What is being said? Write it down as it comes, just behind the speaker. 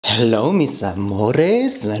Hello mis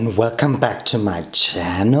amores and welcome back to my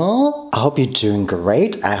channel. I hope you're doing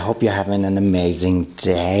great. I hope you're having an amazing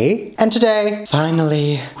day. And today,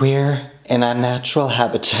 finally, we're in our natural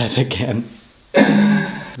habitat again.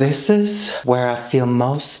 This is where I feel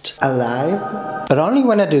most alive, but only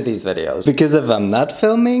when I do these videos, because if I'm not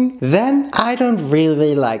filming, then I don't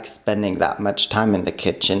really like spending that much time in the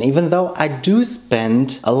kitchen, even though I do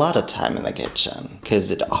spend a lot of time in the kitchen, because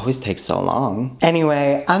it always takes so long.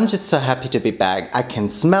 Anyway, I'm just so happy to be back. I can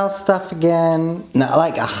smell stuff again, not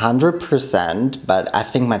like 100%, but I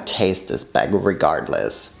think my taste is back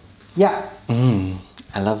regardless. Yeah.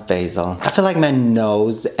 I love basil. I feel like my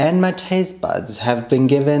nose and my taste buds have been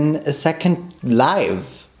given a second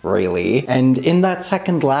life, really. And in that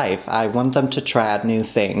second life, I want them to try out new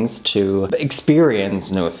things, to experience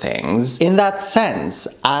new things. In that sense,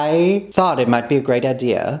 I thought it might be a great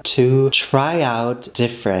idea to try out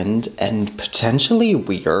different and potentially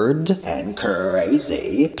weird and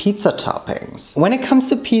crazy pizza toppings. When it comes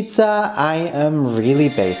to pizza, I am really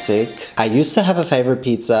basic. I used to have a favorite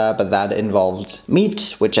pizza, but that involved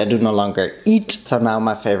meat, which I do no longer eat. So now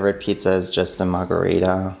my favorite pizza is just a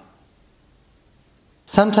margarita.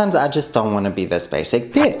 Sometimes I just don't want to be this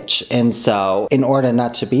basic bitch. And so, in order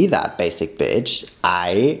not to be that basic bitch,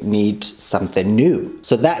 I need something new.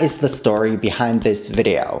 So that is the story behind this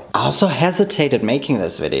video. I also hesitated making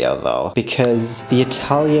this video though, because the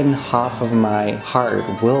Italian half of my heart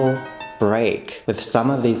will break with some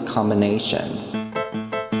of these combinations.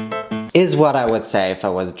 Is what I would say if I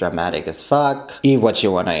was dramatic as fuck. Eat what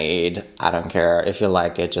you wanna eat. I don't care. If you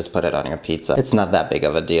like it, just put it on your pizza. It's not that big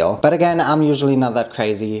of a deal. But again, I'm usually not that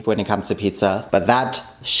crazy when it comes to pizza. But that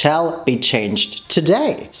shall be changed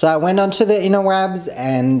today. So I went onto the interwebs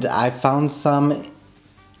and I found some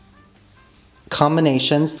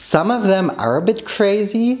combinations. Some of them are a bit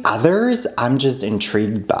crazy, others I'm just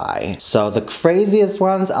intrigued by. So the craziest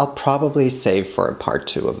ones I'll probably save for a part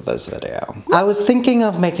 2 of this video. I was thinking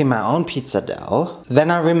of making my own pizza dough.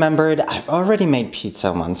 Then I remembered I've already made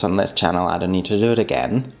pizza once on this channel, I don't need to do it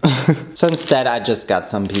again. So instead I just got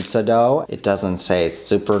some pizza dough. It doesn't say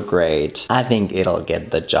super great. I think it'll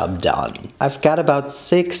get the job done. I've got about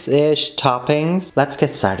 6-ish toppings. Let's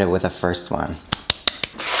get started with the first one.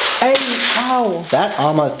 Hey, ow! That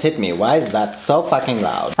almost hit me. Why is that so fucking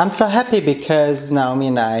loud? I'm so happy because Naomi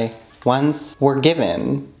and I once were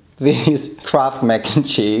given these Kraft mac and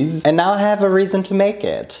cheese, and now I have a reason to make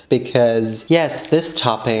it. Because yes, this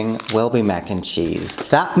topping will be mac and cheese.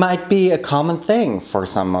 That might be a common thing for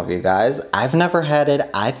some of you guys. I've never had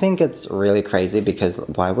it. I think it's really crazy because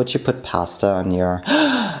why would you put pasta on your...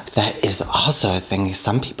 That is also a thing.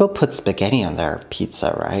 Some people put spaghetti on their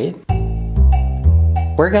pizza, right?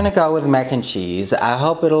 We're gonna go with mac and cheese. I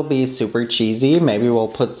hope it'll be super cheesy. Maybe we'll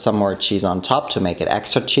put some more cheese on top to make it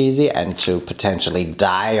extra cheesy and to potentially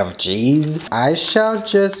die of cheese. I shall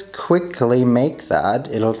just quickly make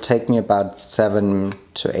that. It'll take me about 7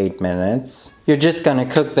 to 8 minutes. You're just gonna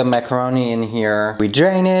cook the macaroni in here. We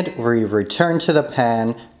drain it, we return to the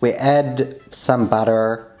pan, we add some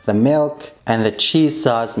butter, the milk, and the cheese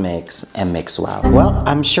sauce mix and mix well. Well,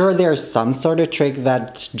 I'm sure there's some sort of trick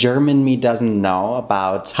that German me doesn't know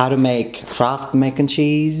about how to make Kraft mac and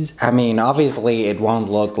cheese. I mean, obviously it won't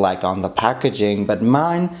look like on the packaging, but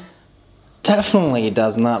mine definitely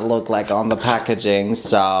does not look like on the packaging,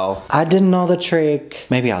 so I didn't know the trick.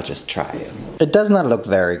 Maybe I'll just try it. It does not look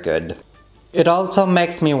very good. It also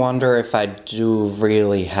makes me wonder if I do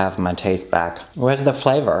really have my taste back. Where's the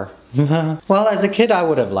flavor? Well, as a kid I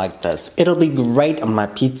would have liked this. It'll be great on my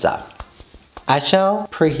pizza. I shall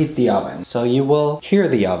preheat the oven, so you will hear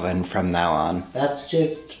the oven from now on. That's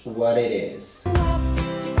just what it is.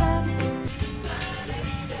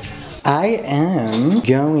 I am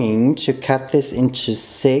going to cut this into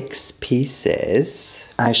 6 pieces.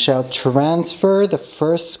 I shall transfer the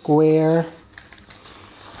first square.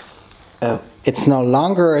 Oh. It's no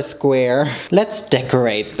longer a square. Let's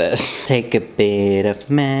decorate this. Take a bit of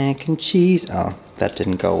mac and cheese. Oh, that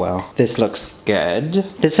didn't go well. This looks good.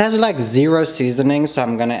 This has like 0 seasoning, so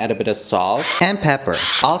I'm gonna add a bit of salt and pepper.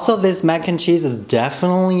 Also, this mac and cheese is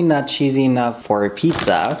definitely not cheesy enough for a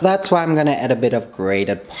pizza. That's why I'm gonna add a bit of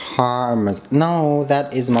grated parmesan. No,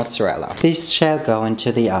 that is mozzarella. This shall go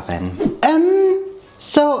into the oven.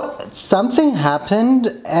 So something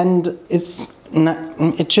happened and it's... No,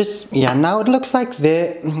 it just, yeah, now it looks like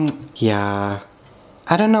this. Yeah,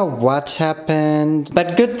 I don't know what happened,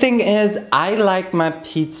 but good thing is I like my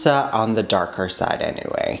pizza on the darker side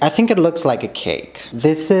anyway. I think it looks like a cake.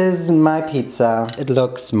 This is my pizza. It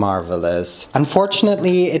looks marvelous.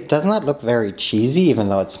 Unfortunately, it does not look very cheesy, even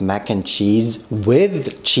though it's mac and cheese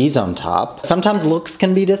with cheese on top. Sometimes looks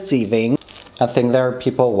can be deceiving. I think there are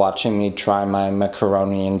people watching me try my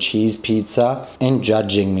macaroni and cheese pizza and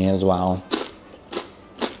judging me as well.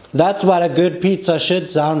 That's what a good pizza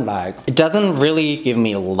should sound like. It doesn't really give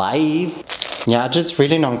me life. Yeah, I just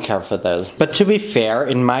really don't care for this. But to be fair,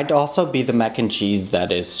 it might also be the mac and cheese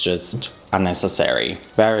that is just unnecessary.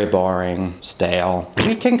 Very boring, stale.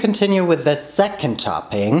 We can continue with the second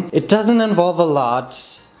topping. It doesn't involve a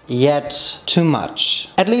lot, yet too much.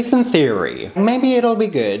 At least in theory. Maybe it'll be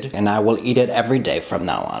good and I will eat it every day from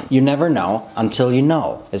now on. You never know until you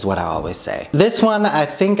know, is what I always say. This one I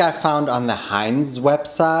think I found on the Heinz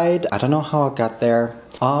website. I don't know how it got there.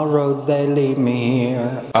 All roads they lead me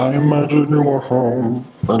here. I imagine you are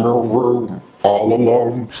home in your room all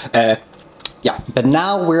alone. Yeah, but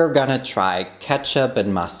now we're gonna try ketchup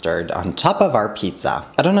and mustard on top of our pizza.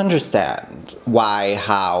 I don't understand why,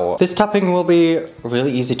 how. This topping will be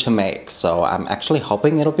really easy to make, so I'm actually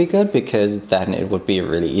hoping it'll be good because then it would be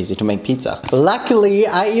really easy to make pizza. Luckily,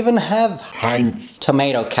 I even have Heinz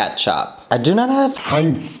tomato ketchup. I do not have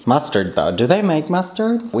Heinz mustard though. Do they make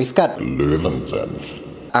mustard? We've got vemos.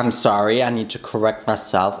 I'm sorry, I need to correct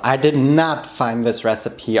myself. I did not find this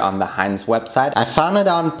recipe on the Heinz website. I found it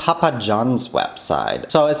on Papa John's website.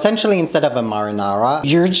 So essentially, instead of a marinara,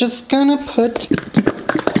 you're just gonna put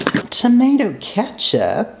tomato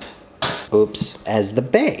ketchup, oops, as the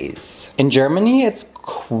base. In Germany, it's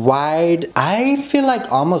quite, I feel like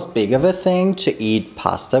almost big of a thing to eat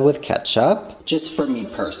pasta with ketchup. Just for me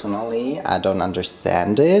personally, I don't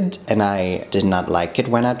understand it and I did not like it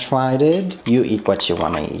when I tried it. You eat what you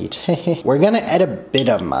want to eat. We're gonna add a bit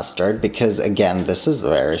of mustard because again, this is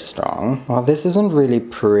very strong. Well, this isn't really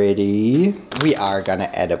pretty. We are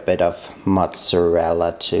gonna add a bit of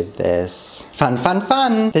mozzarella to this. Fun, fun,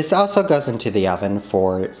 fun! This also goes into the oven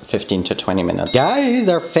for 15 to 20 minutes. Guys,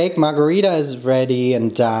 our fake margarita is ready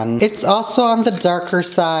and done. It's also on the darker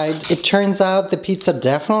side. It turns out the pizza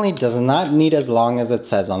definitely does not need as long as it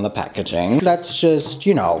says on the packaging. Let's just,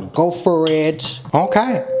 you know, go for it.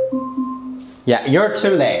 Okay. Yeah, you're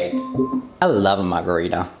too late. I love a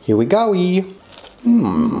margarita. Here we go.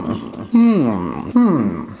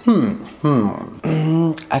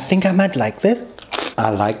 I think I might like this. I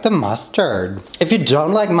like the mustard. If you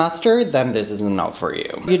don't like mustard, then this is a no for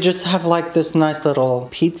you. You just have like this nice little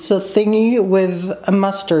pizza thingy with a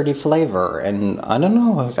mustardy flavor and I don't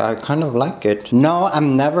know, I kind of like it. No,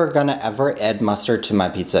 I'm never gonna ever add mustard to my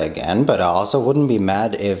pizza again, but I also wouldn't be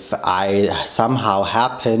mad if I somehow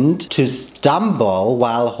happened to stumble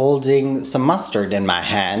while holding some mustard in my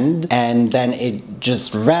hand and then it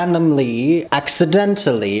just randomly,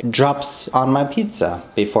 accidentally drops on my pizza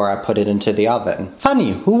before I put it into the oven.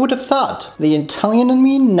 Funny, who would have thought? The Italian in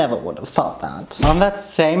me never would have thought that. On that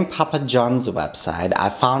same Papa John's website, I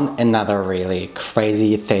found another really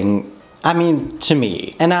crazy thing. I mean, to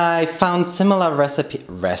me. And I found similar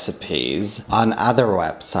recipes on other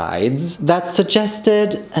websites that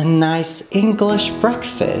suggested a nice English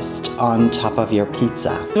breakfast on top of your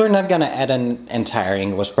pizza. We're not gonna add an entire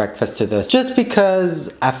English breakfast to this just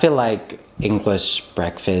because I feel like English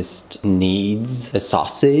breakfast needs a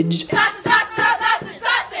sausage.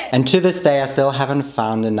 And to this day, I still haven't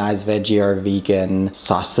found a nice veggie or vegan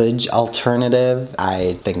sausage alternative.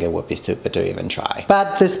 I think it would be stupid to even try.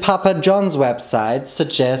 But this Papa John's website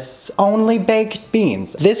suggests only baked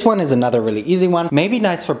beans. This one is another really easy one. Maybe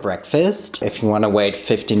nice for breakfast, if you want to wait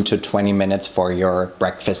 15 to 20 minutes for your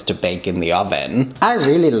breakfast to bake in the oven. I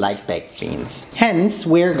really like baked beans. Hence,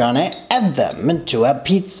 we're gonna add them to a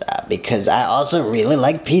pizza, because I also really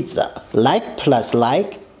like pizza. Like plus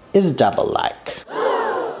like is double like.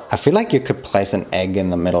 I feel like you could place an egg in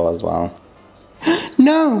the middle as well.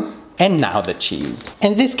 No! And now the cheese.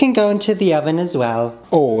 And this can go into the oven as well.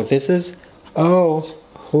 Oh, this is... Oh.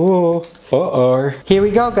 Oh. Uh-oh. Here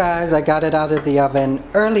we go, guys. I got it out of the oven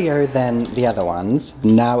earlier than the other ones.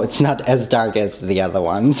 Now it's not as dark as the other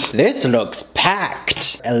ones. This looks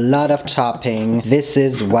packed. A lot of topping. This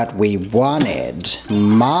is what we wanted.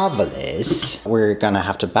 Marvelous. We're gonna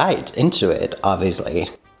have to bite into it, obviously.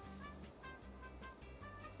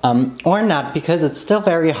 Or not, because it's still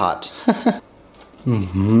very hot.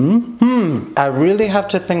 I really have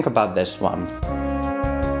to think about this one.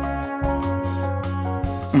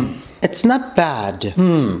 It's not bad.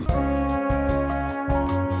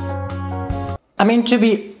 I mean, to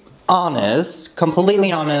be honest,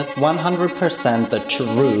 completely honest, 100% the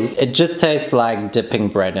truth. It just tastes like dipping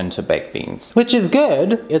bread into baked beans, which is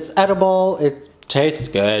good. It's edible, it tastes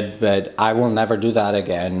good, but I will never do that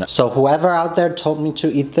again. So whoever out there told me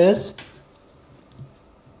to eat this,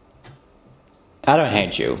 I don't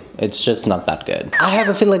hate you. It's just not that good. I have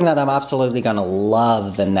a feeling that I'm absolutely gonna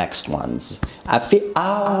love the next ones. I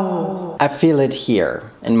feel it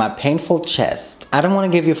here in my painful chest. I don't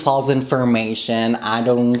want to give you false information. I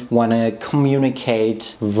don't want to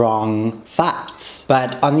communicate wrong facts.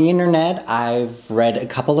 But on the internet, I've read a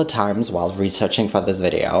couple of times while researching for this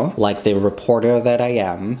video, like the reporter that I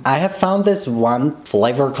am, I have found this one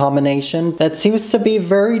flavor combination that seems to be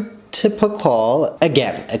very typical,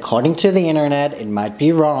 again, according to the internet, it might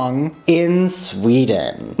be wrong, in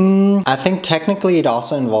Sweden. I think technically it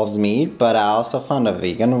also involves meat, but I also found a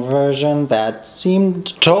vegan version that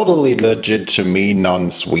seemed Totally legit to me,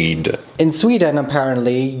 non-Swede. In Sweden,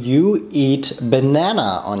 apparently, you eat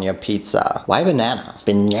banana on your pizza. Why banana?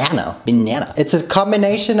 Banana. It's a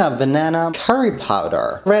combination of banana, curry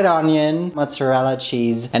powder, red onion, mozzarella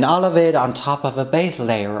cheese, and all of it on top of a base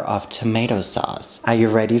layer of tomato sauce. Are you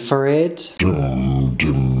ready for it?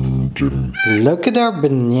 Look at our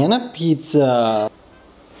banana pizza.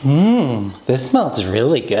 This smells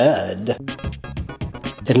really good.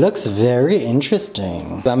 It looks very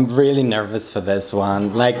interesting. I'm really nervous for this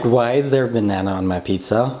one. Like, why is there banana on my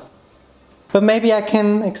pizza? But maybe I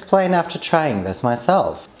can explain after trying this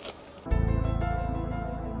myself.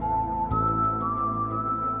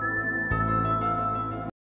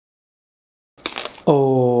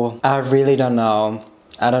 Oh, I really don't know.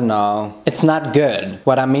 I don't know. It's not good.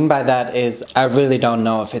 What I mean by that is I really don't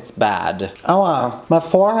know if it's bad. Oh wow, my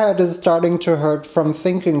forehead is starting to hurt from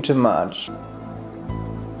thinking too much.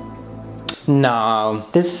 No,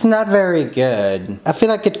 this is not very good. I feel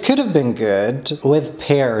like it could have been good with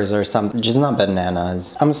pears or something, just not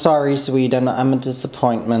bananas. I'm sorry, Sweden, I'm a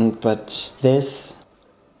disappointment, but this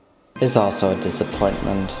is also a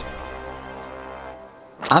disappointment.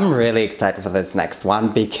 I'm really excited for this next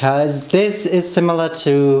one because this is similar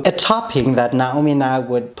to a topping that Naomi and I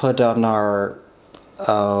would put on our,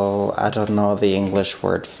 I don't know the English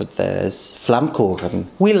word for this, flammkuchen.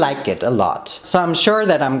 We like it a lot. So I'm sure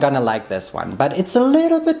that I'm gonna like this one, but it's a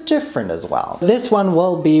little bit different as well. This one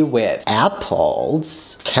will be with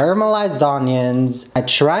apples, caramelized onions. I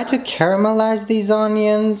tried to caramelize these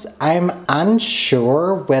onions. I'm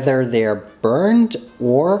unsure whether they're burned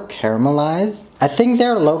or caramelized. I think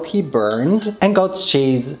they're low-key burned. And goat's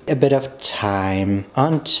cheese, a bit of thyme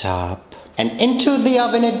on top. And into the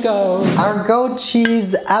oven it goes. Our goat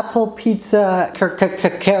cheese apple pizza,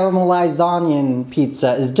 caramelized onion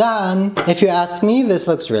pizza is done. If you ask me, this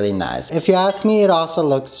looks really nice. If you ask me, it also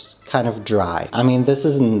looks kind of dry. I mean, this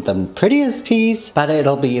isn't the prettiest piece, but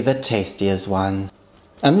it'll be the tastiest one.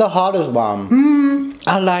 And the hottest one.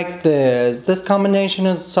 I like this. This combination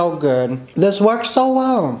is so good. This works so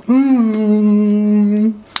well.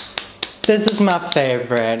 This is my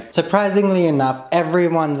favorite. Surprisingly enough,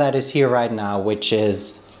 everyone that is here right now, which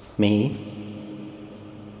is me,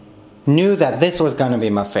 knew that this was gonna be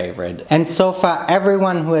my favorite. And so far,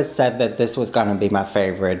 everyone who has said that this was gonna be my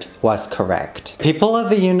favorite was correct. People of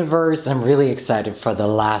the universe, I'm really excited for the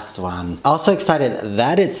last one. Also excited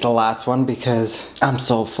that it's the last one because I'm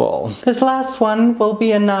so full. This last one will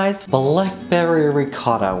be a nice blackberry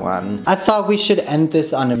ricotta one. I thought we should end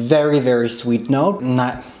this on a very, very sweet note.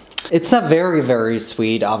 It's not very, very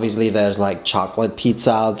sweet. Obviously, there's like chocolate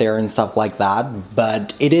pizza out there and stuff like that,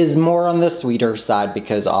 but it is more on the sweeter side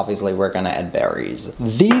because obviously we're gonna add berries.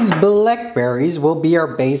 These blackberries will be our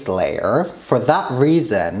base layer. For that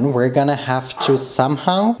reason, we're gonna have to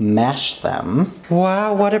somehow mash them.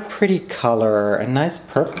 Wow, what a pretty color, a nice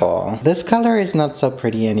purple. This color is not so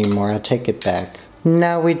pretty anymore, I take it back.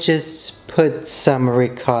 Now we just put some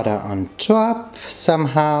ricotta on top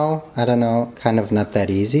somehow. I don't know, kind of not that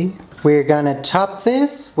easy. We're gonna top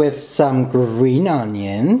this with some green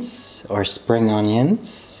onions or spring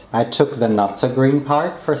onions. I took the not so green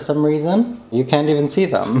part for some reason. You can't even see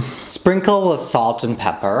them. Sprinkle with salt and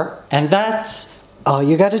pepper. And that's all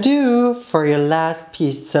you gotta do for your last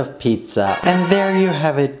piece of pizza. And there you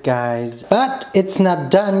have it, guys. But it's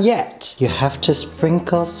not done yet. You have to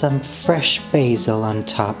sprinkle some fresh basil on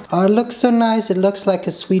top. Oh, it looks so nice. It looks like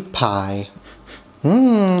a sweet pie.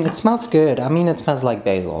 It smells good. I mean, it smells like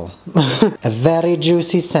basil. A very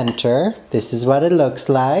juicy center. This is what it looks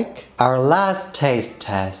like. Our last taste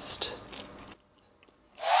test.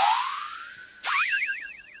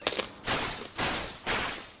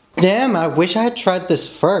 Damn, I wish I had tried this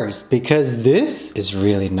first because this is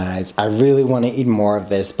really nice. I really want to eat more of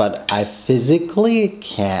this, but I physically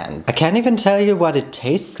can't. I can't even tell you what it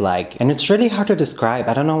tastes like, and it's really hard to describe.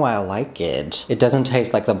 I don't know why I like it. It doesn't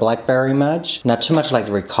taste like the blackberry much, not too much like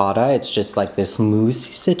the ricotta. It's just like this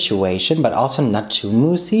moussey situation, but also not too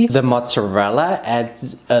moussey. The mozzarella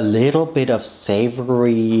adds a little bit of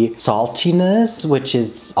savory saltiness, which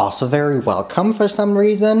is also very welcome for some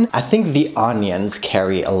reason. I think the onions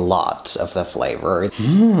carry a lot of the flavor.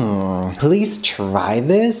 Please try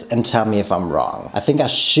this and tell me if I'm wrong. I think I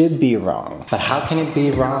should be wrong, but how can it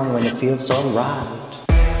be wrong when it feels so right?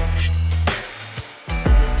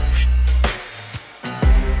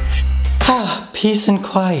 Peace and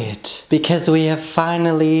quiet, because we have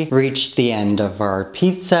finally reached the end of our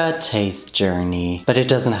pizza taste journey. But it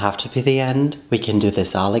doesn't have to be the end. We can do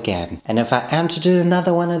this all again. And if I am to do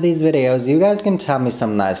another one of these videos, you guys can tell me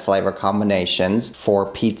some nice flavor combinations for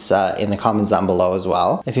pizza in the comments down below as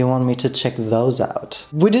well, if you want me to check those out.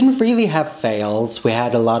 We didn't really have fails. We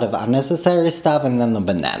had a lot of unnecessary stuff and then the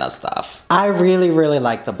banana stuff. I really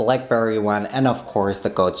like the blackberry one and of course the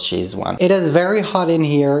goat cheese one. It is very hot in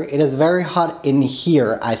here. It is very hot in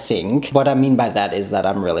here, I think. What I mean by that is that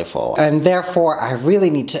I'm really full. And therefore, I really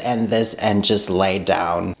need to end this and just lay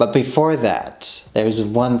down. But before that, there's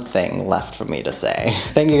one thing left for me to say.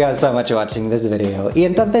 Thank you guys so much for watching this video. Y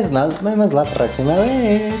entonces nos vemos la próxima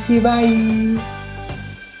vez. Bye!